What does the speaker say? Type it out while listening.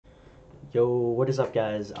Yo, what is up,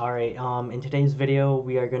 guys? Alright, in today's video,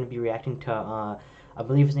 we are going to be reacting to, I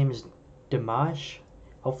believe his name is Dimash.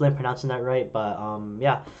 Hopefully I'm pronouncing that right, but,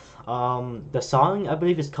 yeah. The song, I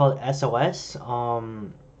believe, is called SOS,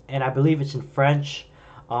 and I believe it's in French.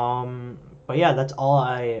 But yeah, that's all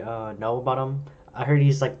I, know about him. I heard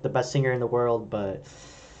he's, like, the best singer in the world, but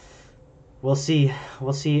we'll see.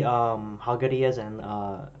 We'll see, how good he is, and,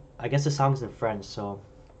 I guess the song's in French, so,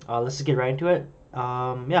 let's just get right into it.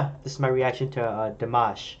 Yeah, this is my reaction to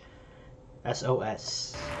Dimash,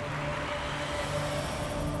 SOS.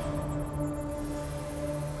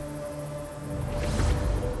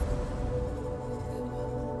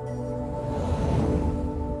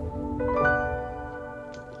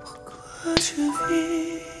 Pourquoi je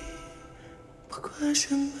vis, pourquoi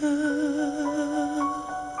je meurs,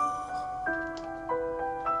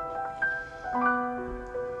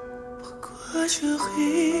 pourquoi je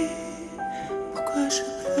ris, pourquoi je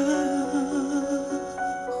pleure.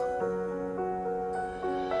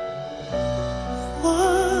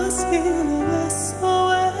 Voici le SOS.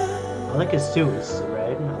 I like his suit, it's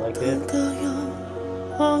red, I like it.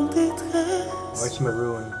 En détresse. Or it's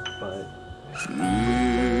maroon, but... Plus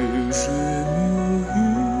j'ai mouru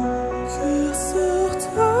que sur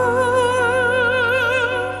terre,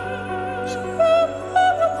 je me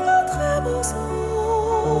très besoin.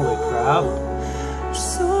 Holy crap. Je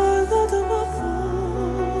soldat de ma peau.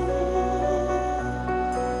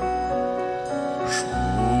 Je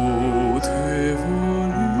t'ai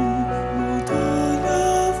voulu montagne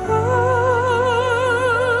aveugle.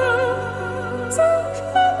 Je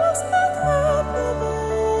passe à travers.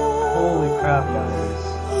 Holy crap, guys.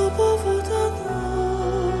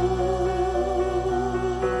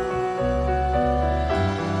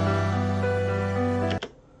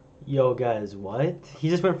 Yo, guys, what? He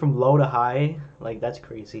just went from low to high? Like, that's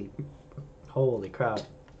crazy. Holy crap.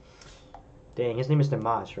 Dang, his name is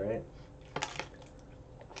Dimash, right?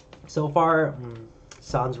 So far,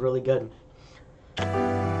 sounds really good.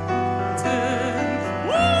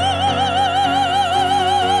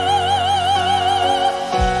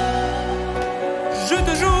 Je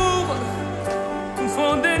toujours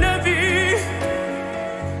confondais la vie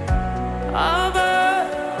avec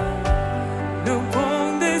nos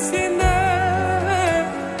bandes dessinées.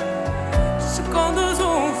 Chacun de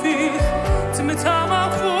son fil, tu me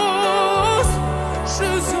t'amorces.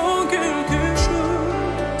 Je sens quelque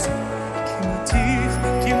chose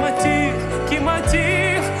qui m'attire, qui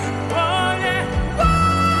m'attire. Oh yeah.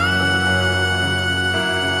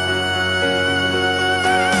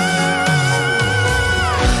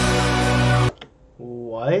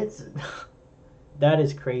 What? That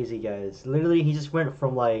is crazy, guys. Literally, he just went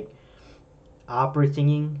from, like, opera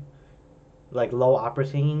singing, like, low opera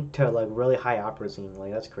singing, to, like, really high opera singing.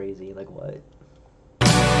 Like, that's crazy. Like, what?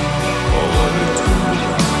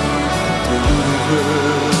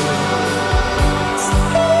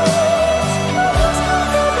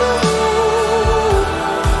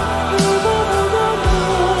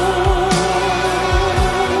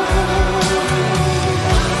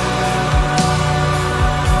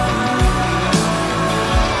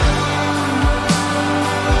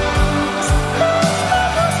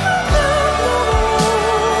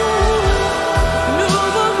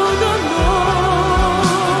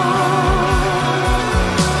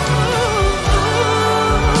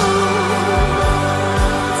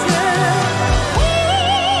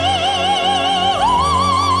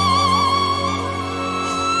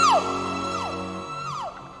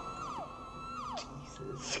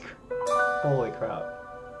 Holy crap.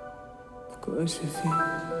 Pourquoi je vis?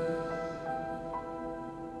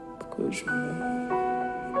 Pourquoi je meurs?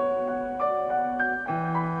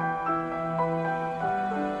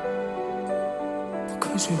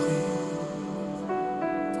 Pourquoi je ris?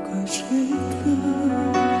 Pourquoi je pleure?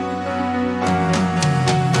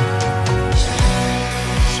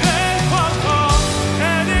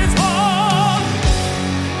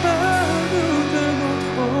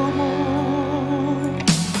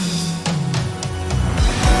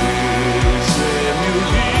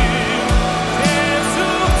 Yeah!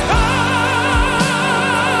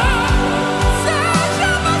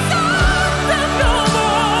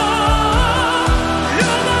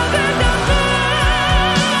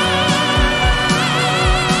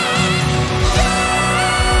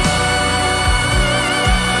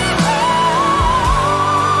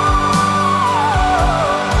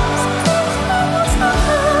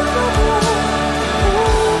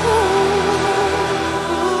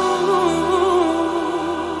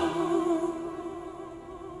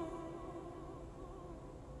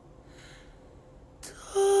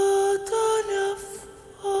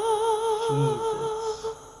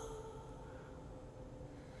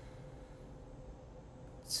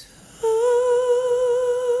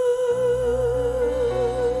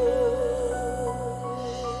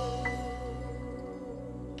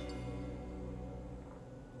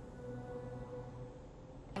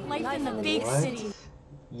 Life in the big What? city.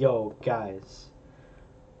 Yo, guys.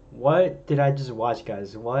 What did I just watch,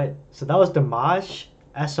 guys? What? So that was Dimash,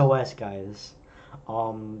 SOS, guys.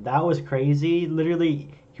 That was crazy.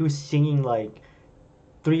 Literally, he was singing like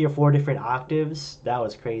 3 or 4 different octaves. That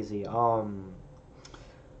was crazy. Yeah,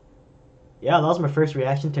 that was my first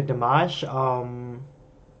reaction to Dimash.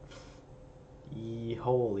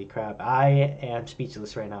 Holy crap. I am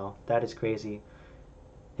speechless right now. That is crazy.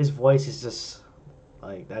 His voice is just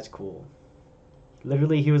like, that's cool.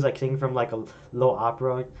 Literally, he was like singing from like a low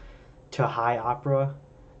opera to high opera,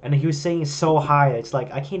 and he was singing so high. It's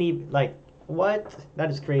like I can't even like what? That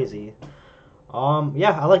is crazy.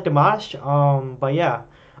 Yeah, I like Dimash. But yeah,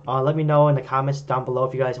 let me know in the comments down below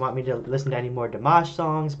if you guys want me to listen to any more Dimash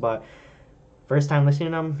songs. But first time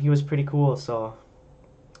listening to him, he was pretty cool. So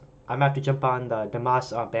I'm gonna have to jump on the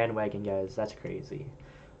Dimash bandwagon, guys. That's crazy.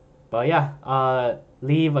 But yeah,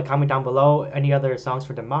 leave a comment down below any other songs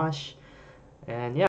for Dimash, and yeah.